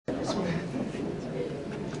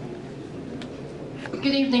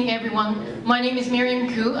Good evening, everyone. My name is Miriam.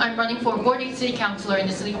 I'm running for Ward 8 City Councillor in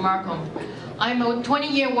the city of Markham. I'm a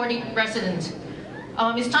 20-year Ward 8 resident.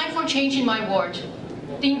 It's time for change in my ward.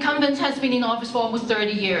 The incumbent has been in office for almost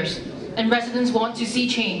 30 years, and residents want to see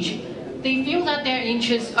change. They feel that their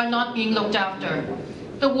interests are not being looked after.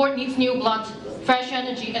 The ward needs new blood, fresh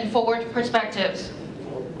energy, and forward perspectives.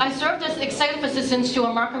 I served as executive assistant to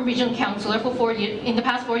a Markham regional councillor for in the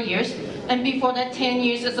past 4 years, and before that 10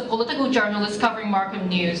 years as a political journalist covering Markham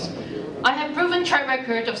news. I have proven track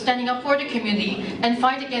record of standing up for the community and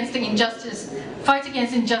fight against injustice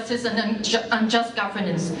and unjust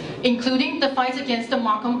governance, including the fight against the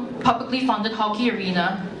Markham publicly funded hockey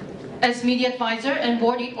arena, as media advisor and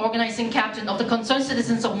Ward 8 organizing captain of the Concerned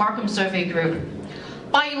Citizens of Markham survey group.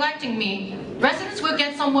 By electing me, residents will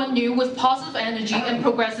get someone new with positive energy and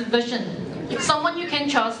progressive vision, someone you can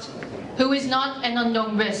trust, who is not an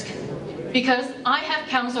unknown risk. Because I have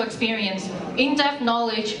council experience, in-depth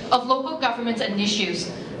knowledge of local government and issues,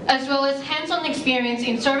 as well as hands-on experience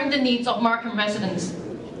in serving the needs of Markham residents.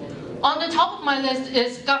 On the top of my list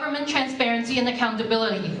is government transparency and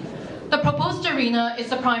accountability. The proposed arena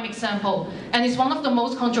is a prime example, and is one of the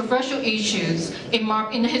most controversial issues in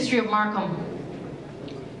the history of Markham.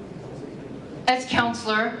 As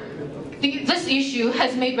councillor, this issue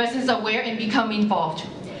has made residents aware and become involved.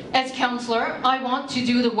 As councillor, I want to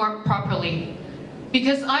do the work properly,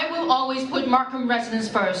 because I will always put Markham residents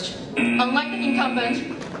first. Unlike the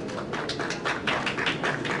incumbent,